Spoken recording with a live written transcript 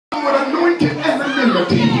anointed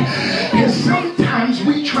anonymity is sometimes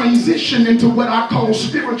we transition into what I call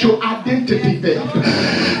spiritual identity theft.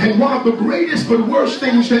 And one of the greatest but worst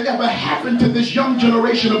things that ever happened to this young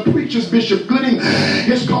generation of preachers, Bishop Gooden,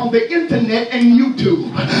 is called the internet and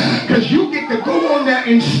YouTube. Because you get to go on there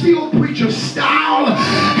and steal preacher style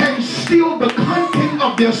and steal the content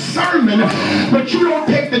of their sermon, but you don't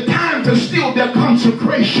take the time to steal their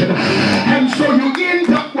consecration. And so you end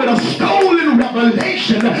up with a stolen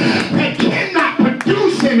revelation that cannot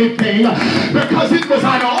produce anything because it was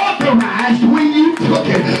unauthorized when you took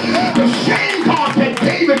it. The same God that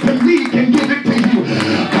gave it to me can give it to you.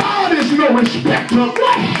 God is no respecter of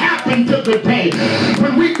what happened to the day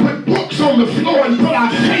when we put books on the floor and put our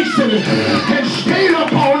face in it and stayed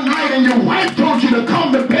up all night and your wife told you to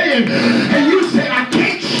come to bed and you said, I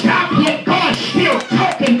can't stop yet. God's still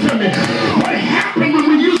talking to me. What happened when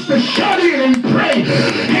we used to shut in and pray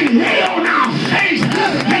and lay on our face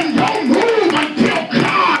and don't move until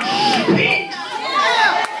God speaks?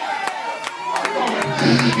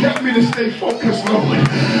 Help me to stay focused, Lord.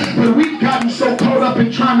 But we've gotten so caught up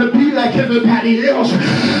in trying to be like everybody else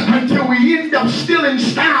until we end up stealing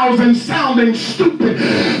styles and sounding stupid,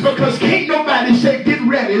 because can't nobody say get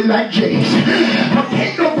ready like James.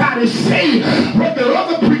 Can't nobody say what the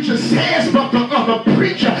other preacher says but the other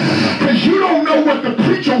preacher, because you don't know what the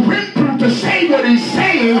preacher went through to say what he's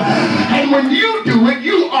saying. And when you do it,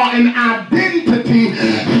 you are an identity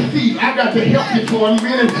thief. I got to help you for a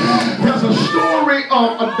minute. There's a story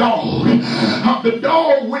of a dog. The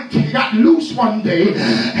dog got loose one day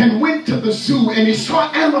and went to the zoo, and he saw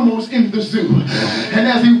animals in the zoo. And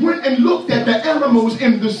as he went and looked at the animals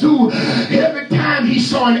in the zoo, every time he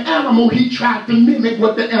saw an animal, he tried to mimic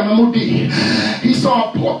what the animal did. He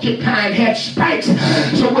saw a porcupine had spikes,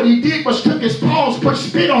 so what he did was took his paws, put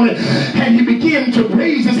spit on it, and he began to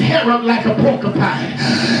raise his hair up like a porcupine.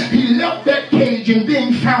 He left that cage and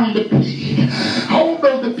then found the pig.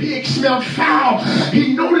 Although the pig smelled foul,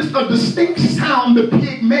 he noticed a distinct sound the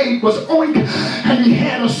pig made was oink, and he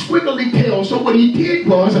had a squiggly tail. So what he did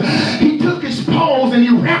was he took his paws and he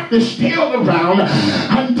wrapped his tail around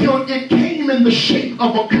until it came in the shape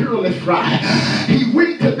of a curly fry. He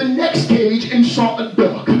went to the next cage and saw a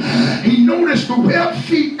duck. He noticed the webbed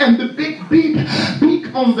feet and the big beak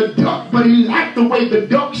on the duck, but he liked the way the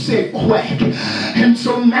duck said quack. And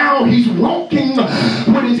so now he's walking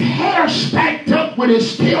with his hair stacked up, with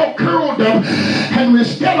his tail curled up, and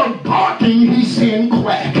instead of barking, he's saying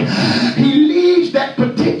quack. He leaves that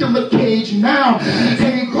particular cage now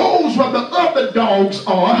and he goes where the other dogs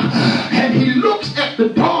are, and he looks at the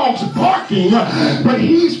dogs barking, but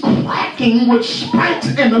he's quacking with spikes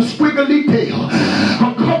and a squiggly tail.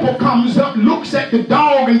 A couple comes up, looks at the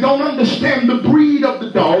dog and don't understand the breed of the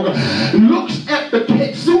dog, looks at the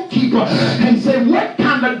zookeeper and say, what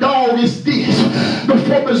kind of dog is this?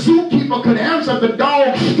 Before the zookeeper could answer, the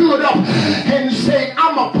dog stood up and said,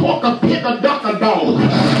 I'm a porker, picker, ducker dog.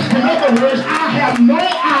 In other words, I have no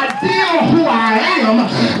idea who I am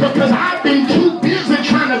because I've been too busy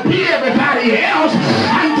trying to be everybody else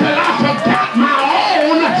until I forgot my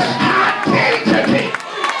own identity.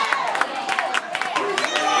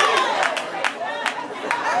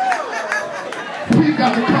 We've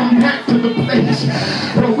got to come back to the place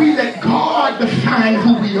where we let God define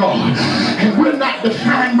who we are. And we're not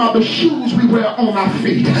defined by the shoes we wear on our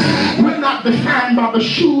feet. We're not defined by the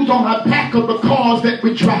shoes on our back of the cars that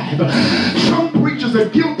we drive. Some preachers are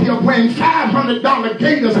guilty of wearing $500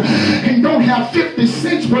 gators and don't have 50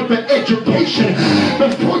 cents worth of education.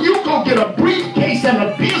 Before you go get a briefcase and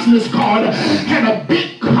a business card and a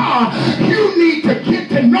big car, you need to get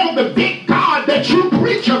to know the big God that you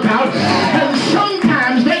preach about. And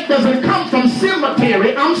sometimes that doesn't come from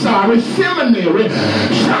seminary.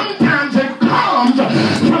 Sometimes it comes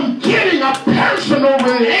from getting a personal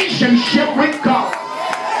relationship with God.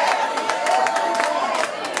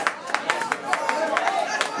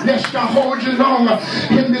 Lest I hold you long,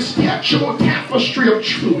 in this textual tapestry of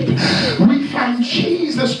truth, we find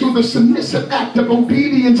Jesus through the submissive act of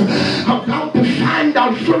obedience about to find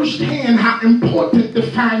out firsthand how important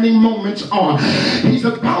defining moments are. He's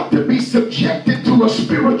about to be subjected to a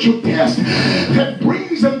spiritual test that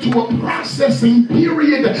brings him to a processing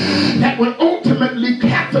period that will ultimately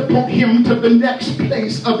catapult him to the next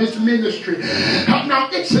place of his ministry. Now,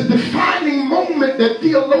 it's a defining moment that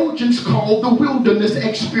theologians call the wilderness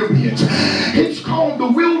experience. It's called the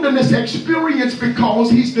wilderness experience because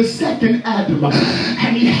he's the second Adam,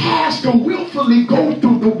 and he has to willfully go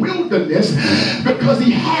through the wilderness because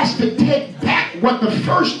he has to take back what the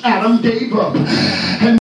first Adam gave up. And